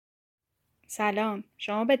سلام،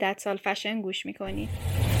 شما به دتسال فشن گوش میکنید.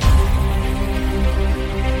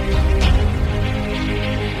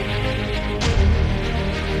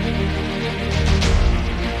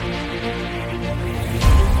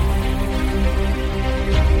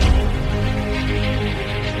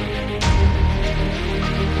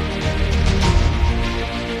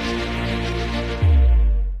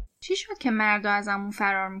 چی شد که مردا ازمون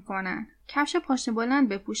فرار میکنن؟ کفش پاشنه بلند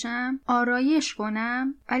بپوشم؟ آرایش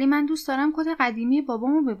کنم؟ ولی من دوست دارم کت قدیمی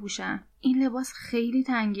بابامو بپوشم. این لباس خیلی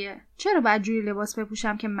تنگه. چرا باید جوری لباس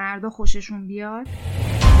بپوشم که مردا خوششون بیاد؟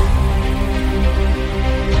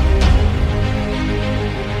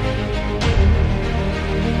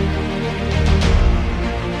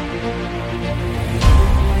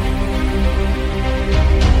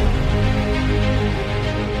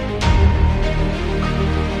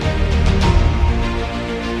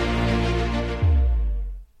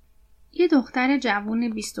 یه دختر جوون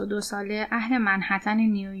 22 ساله اهل منهتن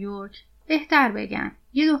نیویورک، بهتر بگم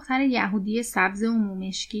یه دختر یهودی سبز و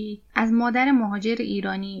مومشکی از مادر مهاجر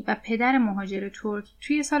ایرانی و پدر مهاجر ترک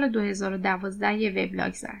توی سال 2012 یه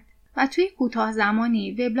وبلاگ زد و توی کوتاه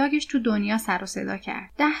زمانی وبلاگش تو دنیا سر و صدا کرد.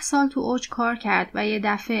 10 سال تو اوج کار کرد و یه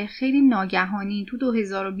دفعه خیلی ناگهانی تو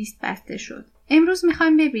 2020 بسته شد. امروز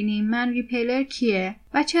میخوایم ببینیم من ریپلر کیه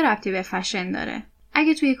و چه ربطی به فشن داره.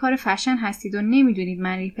 اگه توی کار فشن هستید و نمیدونید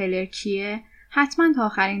من ریپلر کیه، حتما تا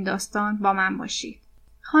آخرین داستان با من باشید.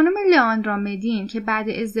 خانم لئاندرا مدین که بعد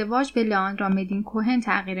ازدواج به لئاندرا مدین کوهن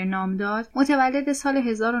تغییر نام داد، متولد سال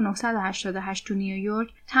 1988 تو نیویورک،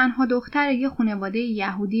 تنها دختر یه خانواده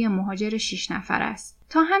یهودی مهاجر 6 نفر است.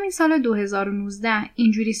 تا همین سال 2019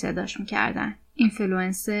 اینجوری صداش می‌کردن: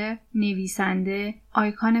 اینفلوئنسر، نویسنده،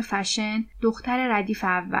 آیکون فشن، دختر ردیف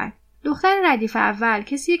اول. دختر ردیف اول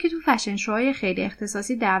کسیه که تو فشن شوهای خیلی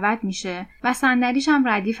اختصاصی دعوت میشه و صندلیش هم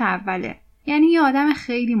ردیف اوله. یعنی یه آدم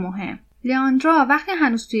خیلی مهم. لئاندرا وقتی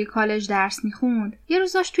هنوز توی کالج درس میخوند، یه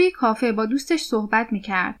روز داشت توی کافه با دوستش صحبت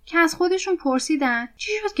میکرد که از خودشون پرسیدن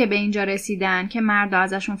چی شد که به اینجا رسیدن که مردا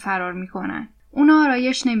ازشون فرار میکنن. اونا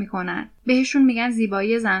آرایش نمیکنن. بهشون میگن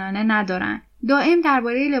زیبایی زنانه ندارن. دائم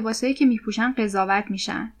درباره لباسایی که میپوشن قضاوت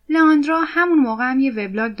میشن. لئاندرا همون موقع هم یه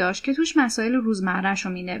وبلاگ داشت که توش مسائل روزمره‌شو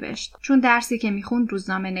مینوشت، چون درسی که میخوند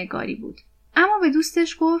روزنامه نگاری بود. اما به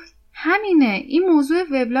دوستش گفت همینه، این موضوع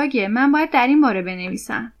وبلاگه، من باید در این باره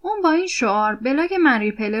بنویسم. اون با این شعار بلاگ من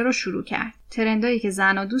ریپلر رو شروع کرد. ترندایی که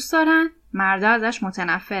زنا دوست دارن، مردا ازش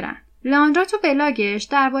متنفرن. لئاندرا تو بلاگش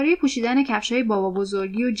درباره پوشیدن کفشای بابا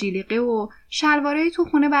بزرگی و جلیقه و شلوارای تو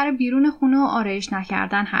خونه برای بیرون خونه و آرایش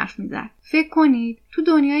نکردن حرف میزد. فکر کنید تو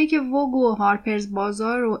دنیایی که ووگ و هارپرز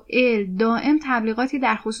بازار و ال دائم تبلیغاتی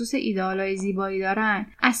در خصوص ایدئالای زیبایی دارن،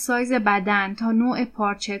 از سایز بدن تا نوع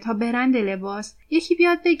پارچه تا برند لباس، یکی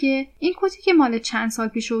بیاد بگه این کتی که مال چند سال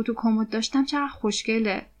پیش تو کمد داشتم چقدر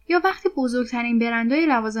خوشگله. یا وقتی بزرگترین برندهای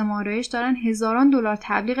لوازم آرایش دارن هزاران دلار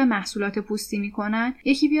تبلیغ محصولات پوستی میکنن،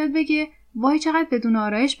 یکی بیاد بگه وای چقدر بدون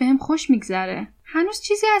آرایش بهم خوش میگذره. هنوز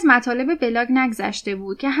چیزی از مطالب بلاگ نگذشته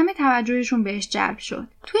بود که همه توجهشون بهش جلب شد.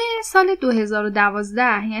 توی سال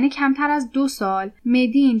 2012 یعنی کمتر از 2 سال،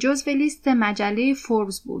 مدین جزو لیست مجله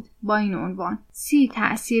فوربس بود با این عنوان: 30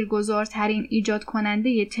 تأثیرگذارترین ایجاد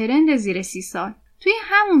کننده ترند زیر 30 سال. توی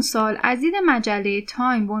همون سال از دید مجله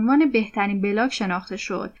تایم به عنوان بهترین بلاگ شناخته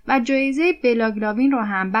شد و جایزه بلاگ لاوین رو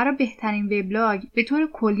هم برای بهترین وبلاگ به طور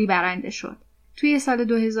کلی برنده شد. توی سال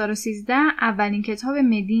 2013 اولین کتاب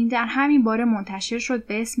مدین در همین باره منتشر شد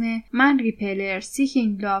به اسم من ریپلر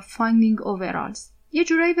Seeking Love Finding Overalls. یه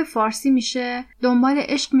جورایی به فارسی میشه دنبال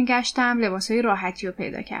عشق میگشتم لباسای راحتی رو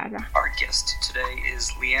پیدا کردم. Our guest today is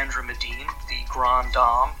Leandra Medine, the grande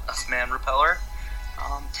dame of Man Repeller.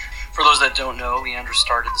 For those that don't know, Leandra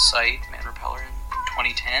started the site Man Repeller in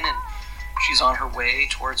 2010 and she's on her way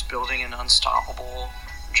towards building an unstoppable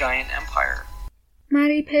giant empire. من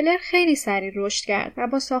ریپلر خیلی سریع رشد کرد و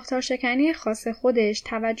با ساختارشکنی خاص خودش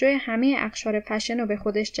توجه همه اقشار فشن رو به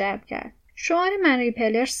خودش جلب کرد. شعار من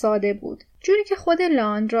ریپلر ساده بود، جوری که خود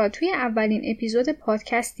لئاندرا توی اولین اپیزود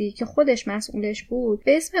پادکستی که خودش مسئولش بود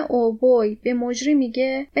به اسم اوبوی به مجری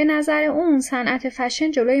میگه به نظر اون صنعت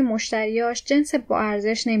فشن جلوی مشتریاش جنس با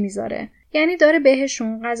ارزش نمیذاره، یعنی داره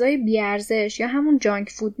بهشون غذای بی ارزش یا همون جانک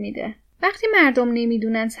فود میده. وقتی مردم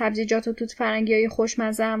نمیدونن سبزیجات و توت فرنگیای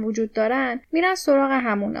خوشمزه هم وجود دارن، میرن سراغ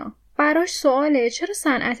همونا. براش سواله چرا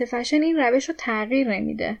صنعت فشن این روش رو تغییر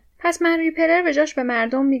نمیده. پس من ریپلر به جاش به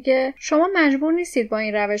مردم میگه شما مجبور نیستید با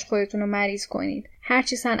این روش خودتون رو مریض کنید.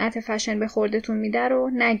 هرچی صنعت فشن به خوردتون میده رو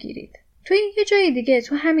نگیرید. توی یه جای دیگه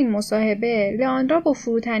تو همین مصاحبه لئاندرا با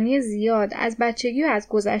فروتنی زیاد از بچگی و از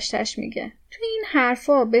گذشتش میگه. توی این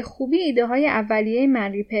حرفا به خوبی ایده های اولیه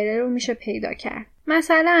من ریپلر رو میشه پیدا کرد.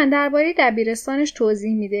 مثلا درباره دبیرستانش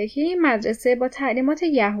توضیح میده که این مدرسه با تعلیمات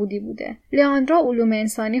یهودی بوده. لیاندرا علوم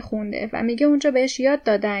انسانی خونده و میگه اونجا بهش یاد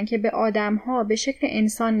دادن که به آدم‌ها به شکل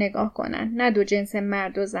انسان نگاه کنن، نه دو جنس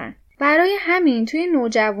مرد و زن. برای همین توی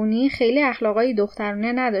نوجوانی خیلی اخلاقای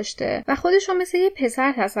دخترانه نداشته و خودشو مثل یه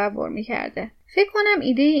پسر تصور میکرده. فکر کنم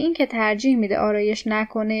ایده این که ترجیح میده آرایش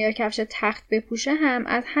نکنه یا کفش تخت بپوشه هم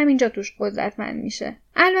از همینجا توش قدرتمند میشه.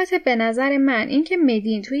 البته به نظر من این که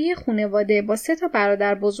مدین توی یه خانواده با 3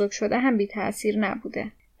 برادر بزرگ شده هم بی تأثیر نبوده.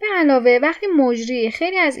 به علاوه وقتی مجری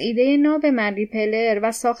خیلی از ایده ناب من ریپلر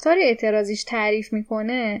و ساختار اعتراضیش تعریف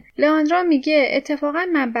میکنه، لیاندرا میگه اتفاقا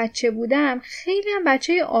من بچه بودم خیلی هم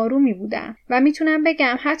بچه آرومی بودم و میتونم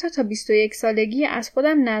بگم حتی تا 21 سالگی از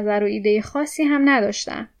خودم نظر و ایده خاصی هم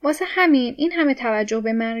نداشتم. واسه همین این همه توجه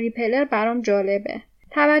به من ریپلر برام جالبه.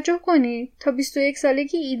 توجه کنید تا 21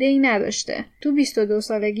 سالگی ایده‌ای نداشته. تو 22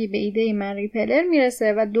 سالگی به ایده من ریپلر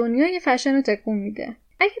میرسه و دنیای فشن رو تکون میده.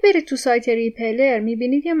 اگه برید تو سایت ریپلر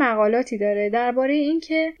میبینید یه مقالاتی داره درباره این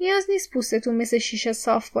که نیاز نیست پوستتون مثل شیشه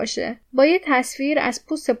صاف باشه. با یه تصویر از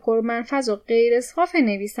پوست پرمنفذ و غیر صاف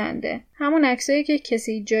نویسنده. همون عکسایی که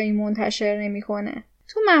کسی جایی منتشر نمیکنه.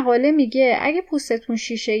 تو مقاله میگه اگه پوستتون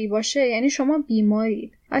شیشه‌ای باشه یعنی شما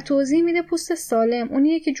بیمارید و توضیح میده پوست سالم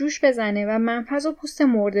اونیه که جوش بزنه و منفذ و پوست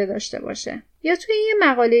مرده داشته باشه. یا توی یه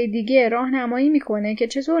مقاله دیگه راهنمایی میکنه که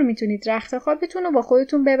چطور میتونید رخت خوابتون رو با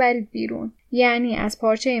خودتون ببرید بیرون. یعنی از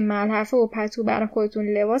پارچه ملحفه و پتو برای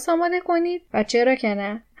خودتون لباس آماده کنید و چرا که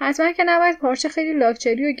نه؟ حتما که نباید پارچه خیلی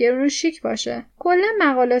لاکچری و گرون و شیک باشه. کلا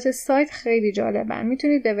مقالات سایت خیلی جالبن.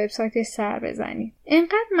 میتونید به وبسایت سر بزنید.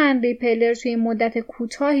 اینقدر من ریپلر توی مدت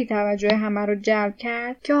کوتاهی توجه همه رو جلب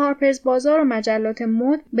کرد که هارپرز بازار و مجلات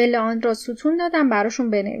مد به لیاندرا ستون دادن براشون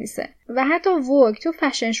بنویسه و حتی ووگ تو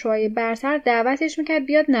فشن شوهای برتر دعوتش میکرد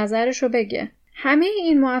بیاد نظرشو بگه. همه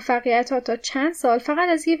این موفقیت‌ها تا چند سال فقط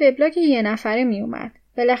از یه وبلاگ یه نفره میومد.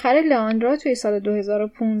 بالاخره لیاندرا توی سال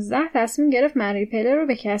 2015 تصمیم گرفت من ریپلر رو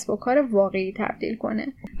به کسب و کار واقعی تبدیل کنه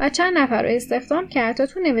و چند نفر رو استخدام کرد تا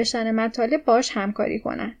تو نوشتن مطالب باش همکاری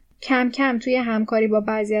کنن. کم کم توی همکاری با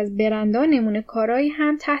بعضی از برندها نمونه کارایی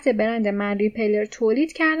هم تحت برند من ریپلر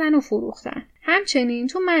تولید کردن و فروختن. همچنین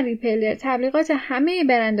تو من ریپلر تبلیغات همه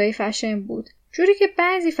برندهای فشن بود. جوری که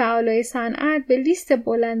بعضی فعالای صنعت به لیست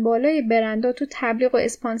بلند بالای برندها تو تبلیغ و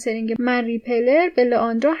اسپانسرینگ من ریپلر به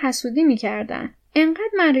لیاندرا حسودی می‌کردن.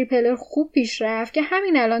 انقدر من ریپلر خوب پیش رفت که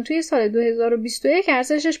همین الان توی سال 2021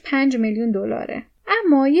 ارزشش $5 میلیون.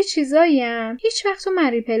 اما یه چیزایی هم هیچ وقت تو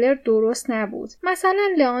من ریپلر درست نبود. مثلا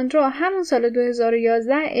لیاندرا همون سال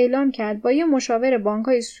 2011 اعلام کرد با یه مشاور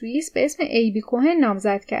بانک‌های سوئیس به اسم ایبی کوهن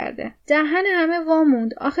نامزد کرده. دهن همه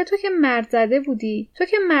واموند. آخه تو که مرد زده بودی، تو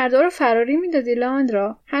که مردا رو فراری میدادی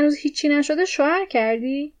لیاندرا، هنوز هیچی نشده شوهر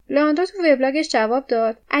کردی؟ لیاندرا تو وبلاگش جواب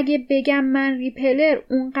داد اگه بگم من ریپلر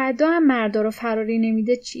اونقدر هم مردا رو فراری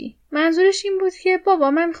نمیده چی؟ منظورش این بود که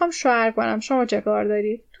بابا من میخوام شوهر کنم، شما چه کار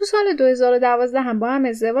دارید؟ تو سال 2012 هم با هم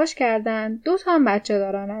ازدواج کردن، 2 تا هم بچه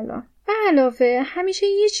دارن الان. به علاوه همیشه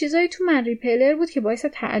یه چیزایی تو من ریپلر بود که باعث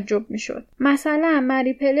تعجب میشد. مثلا من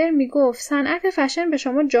ریپلر میگفت صنعت فشن به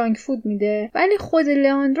شما جانک فود میده، ولی خود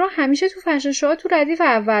لیاندرا همیشه تو فشن شوها تو ردیف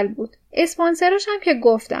اول بود. اسپانسراش هم که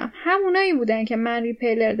گفتم همونایی بودن که من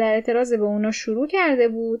ریپلر در اعتراض به اونا شروع کرده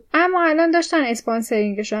بود، اما الان داشتن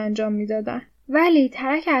اسپانسرینگش رو انجام میدادن. ولی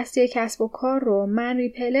ترک اصلی کسب و کار رو من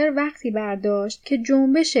ریپلر وقتی برداشت که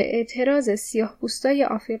جنبش اعتراض سیاه‌پوستای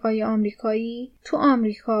آفریقای آمریکایی تو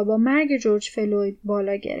آمریکا با مرگ جورج فلوید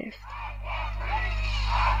بالا گرفت.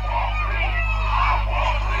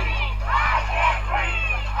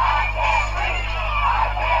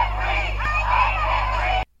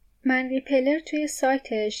 من ریپلر توی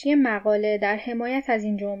سایتش یه مقاله در حمایت از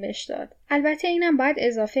این جنبش داد. البته اینم باید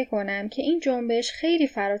اضافه کنم که این جنبش خیلی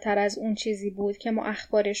فراتر از اون چیزی بود که ما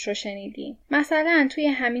اخبارش رو شنیدیم. مثلا توی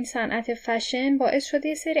همین صنعت فشن باعث شده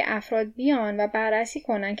یه سری افراد بیان و بررسی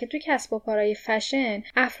کنن که توی کسب و کارهای فشن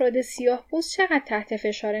افراد سیاه‌پوست چقدر تحت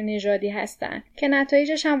فشار نژادی هستن که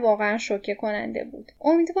نتایجش هم واقعا شوکه کننده بود.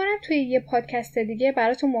 امیدوارم توی یه پادکست دیگه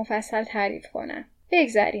براتون مفصل تعریف کنم.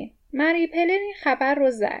 بگذریم. من ریپلر این خبر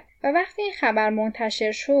رو زد و وقتی این خبر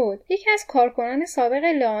منتشر شد یکی از کارکنان سابق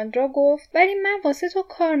لیاندرا گفت ولی من واسه تو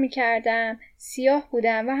کار میکردم، سیاه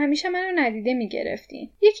بودم و همیشه منو ندیده میگرفتین.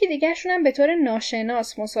 یکی دیگه شونم به طور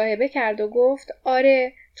ناشناس مصاحبه کرد و گفت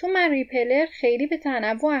آره تو من ریپلر خیلی به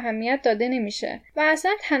تنوع اهمیت داده نمیشه و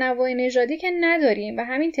اصلا تنوع نژادی که نداریم و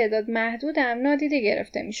همین تعداد محدودم نادیده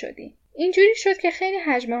گرفته میشدیم. اینجوری شد که خیلی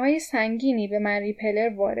حجمه‌های سنگینی به من ریپلر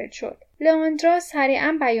وارد شد. لیاندرا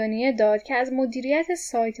سریعا بیانیه داد که از مدیریت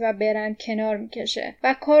سایت و برند کنار میکشه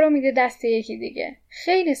و کارو میده دست یکی دیگه.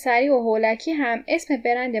 خیلی سریع و هولکی هم اسم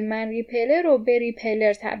برند من ریپلر رو به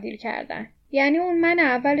ریپلر تبدیل کردن. یعنی اون من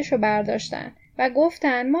اولشو برداشتن و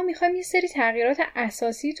گفتن ما میخوایم یه سری تغییرات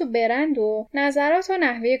اساسی تو برند و نظرات و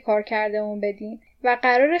نحوه کار کردهمون بدیم و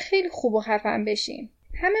قراره خیلی خوب و خفن بشیم.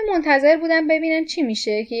 همه منتظر بودن ببینن چی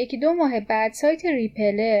میشه که 1-2 ماه بعد سایت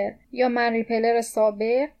ریپلر یا من ریپلر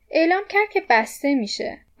سابق اعلام کرد که بسته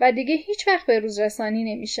میشه و دیگه هیچ وقت به روز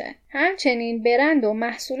رسانی نمیشه. همچنین برند و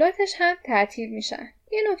محصولاتش هم تعطیل میشن.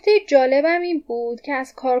 یه نکته جالبم این بود که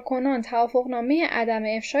از کارکنان توافقنامه عدم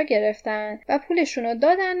افشا گرفتن و پولشونو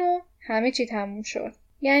دادن و همه چی تموم شد.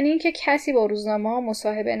 یعنی اینکه کسی با روزنامه‌ها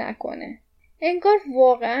مصاحبه نکنه. انگار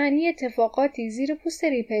واقعاً یه اتفاقاتی زیر پوست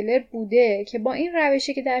ریپلر بوده که با این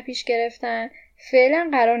روشی که در پیش گرفتن فعلا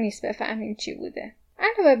قرار نیست بفهمیم چی بوده.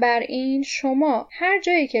 علاوه بر این شما هر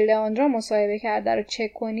جایی که لئاندرا مصاحبه کرده رو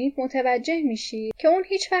چک کنید متوجه میشید که اون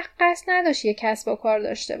هیچ وقت قصد نداشت یه کسب و کار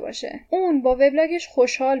داشته باشه. اون با وبلاگش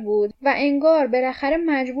خوشحال بود و انگار بالاخره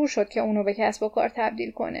مجبور شد که اونو به کسب و کار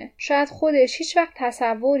تبدیل کنه. شاید خودش هیچ وقت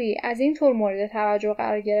تصوری از این طور مورد توجه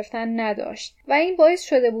قرار گرفتن نداشت و این باعث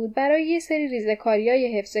شده بود برای یه سری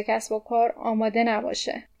ریزه‌کاری‌های حفظ کسب و کار آماده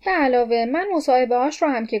نباشه. به علاوه من مصاحبه‌هاش رو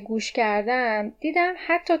هم که گوش کردم دیدم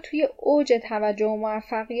حتی توی اوج توجه و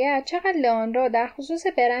موفقیت چقدر لئاندرا در خصوص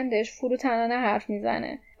برندش فروتنانه حرف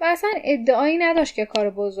میزنه و اصلا ادعایی نداشت که کار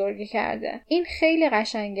بزرگی کرده. این خیلی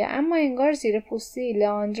قشنگه، اما انگار زیر پوستی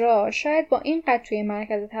لئاندرا شاید با این قد توی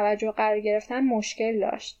مرکز توجه قرار گرفتن مشکل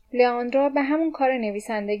داشت. لئاندرا به همون کار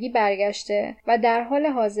نویسندگی برگشته و در حال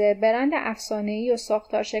حاضر برند افسانه‌ای و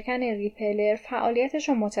ساختارشکن ریپلر فعالیتش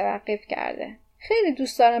رو متوقف کرده. خیلی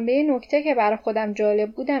دوست دارم به یه نکته که برای خودم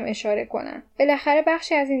جالب بودم اشاره کنم. بالاخره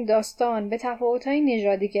بخشی از این داستان به تفاوت‌های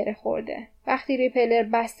نژادی گره خورده. وقتی ریپلر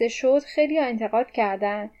بسته شد خیلی‌ها انتقاد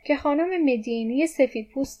کردن که خانم مدینی سفید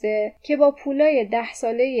پوسته که با پولای 10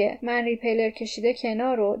 ساله من ریپلر کشیده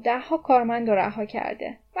کنار و 10 کارمند رو رها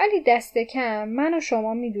کرده. ولی دست کم من و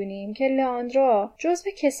شما میدونیم که لئاندرا جزو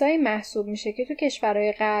کسایی محسوب میشه که تو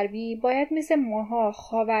کشورهای غربی باید مثل ماها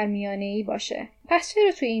خاورمیانه‌ای باشه. پس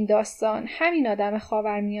چرا تو این داستان همین آدم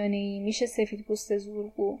خاورمیانه‌ای میشه سفید پوست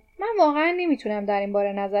زورگو؟ من واقعا نمیتونم در این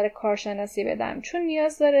باره نظر کارشناسی بدم، چون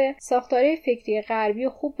نیاز داره ساختاره فکری غربی رو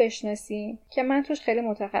خوب بشناسیم که من توش خیلی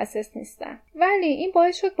متخصص نیستم. ولی این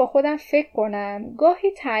باعث شد با خودم فکر کنم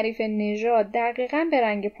گاهی تعریف نژاد دقیقاً به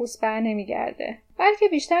رنگ پوست بر نمیگرده، بلکه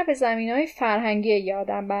بیشتر به زمینه‌های فرهنگی یه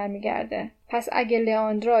آدم برمیگرده. پس اگه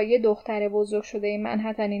لئاندرا یه دختر بزرگ شده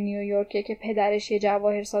منهتن نیویورکه که پدرش یه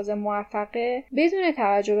جواهرساز موفقه، بدون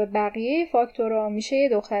توجه به بقیه فاکتورها میشه یه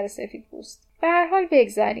دختر سفید پوست. به هر حال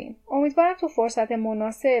بگذریم. امیدوارم تو فرصت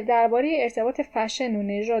مناسب درباره ارتباط فشن و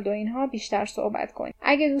نژاد و اینها بیشتر صحبت کنیم.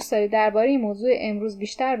 اگه دوست دارید درباره این موضوع امروز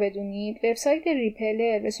بیشتر بدونید، وبسایت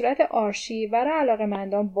ریپلر به صورت آرشیو برای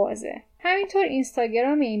علاقه‌مندان بازه. همینطور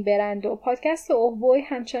اینستاگرام این برند و پادکست افول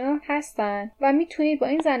همچنان هستن و میتونید با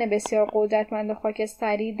این زن بسیار قدرتمند و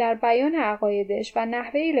خاکستری در بیان عقایدش و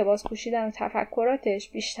نحوه لباس پوشیدن و تفکراتش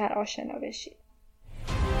بیشتر آشنا بشید.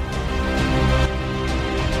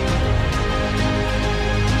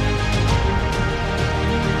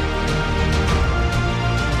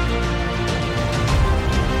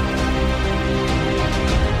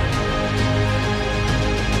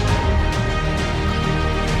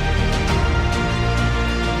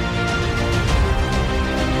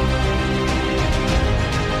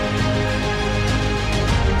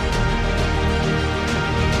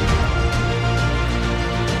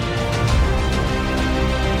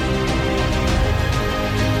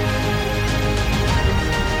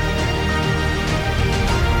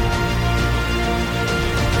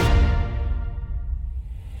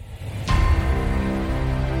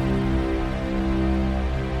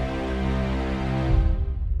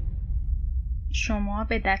 شما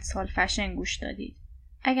به دتسال فشن گوش دادید.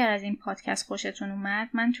 اگر از این پادکست خوشتون اومد،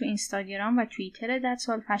 من تو اینستاگرام و توییتر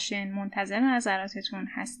دتسال فشن منتظر نظراتتون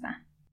هستم.